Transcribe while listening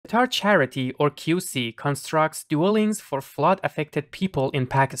Qatar Charity, or QC, constructs dwellings for flood-affected people in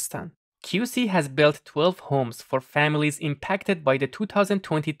Pakistan. QC has built 12 homes for families impacted by the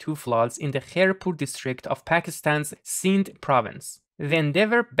 2022 floods in the Khairpur district of Pakistan's Sindh province. The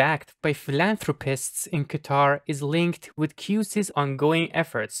endeavor, backed by philanthropists in Qatar, is linked with QC's ongoing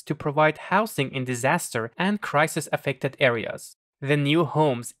efforts to provide housing in disaster and crisis-affected areas. The new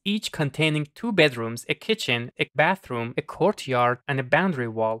homes, each containing 2 bedrooms, a kitchen, a bathroom, a courtyard, and a boundary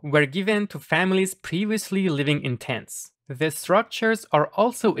wall, were given to families previously living in tents. The structures are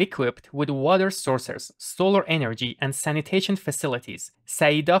also equipped with water sources, solar energy, and sanitation facilities.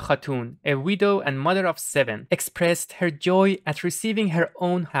 Saida Khatun, a widow and mother of 7, expressed her joy at receiving her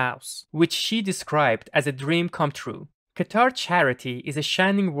own house, which she described as a dream come true. Qatar Charity is a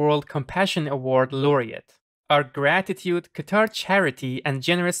Shining World Compassion Award laureate. Our gratitude, Qatar Charity and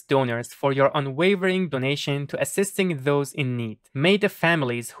generous donors, for your unwavering donation to assisting those in need. May the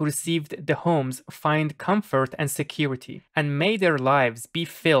families who received the homes find comfort and security, and may their lives be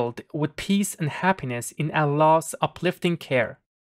filled with peace and happiness in Allah's uplifting care.